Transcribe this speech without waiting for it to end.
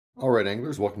All right,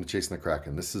 anglers, welcome to Chasing the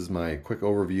Kraken. This is my quick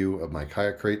overview of my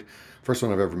kayak crate. First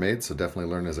one I've ever made, so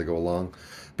definitely learn as I go along.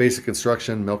 Basic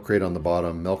construction, milk crate on the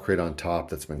bottom, milk crate on top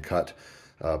that's been cut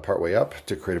partway up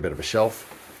to create a bit of a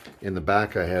shelf. In the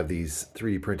back, I have these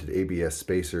 3D printed ABS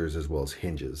spacers as well as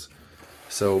hinges.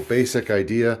 So basic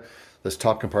idea, this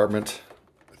top compartment,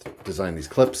 design these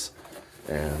clips,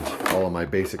 and all of my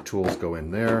basic tools go in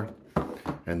there.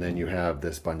 And then you have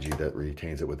this bungee that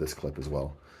retains it with this clip as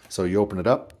well. So you open it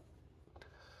up.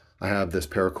 I have this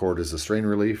paracord as a strain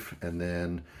relief, and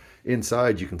then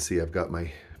inside you can see I've got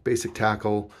my basic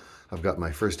tackle, I've got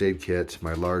my first aid kit,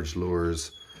 my large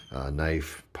lures,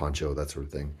 knife, poncho, that sort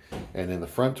of thing. And in the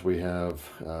front we have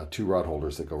 2 rod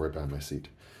holders that go right behind my seat.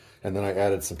 And then I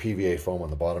added some PVA foam on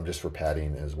the bottom just for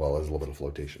padding as well as a little bit of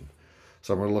flotation.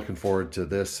 So I'm really looking forward to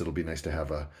this. It'll be nice to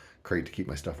have a crate to keep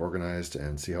my stuff organized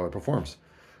and see how it performs.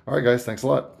 All right, guys, thanks a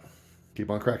lot. Keep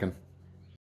on cracking.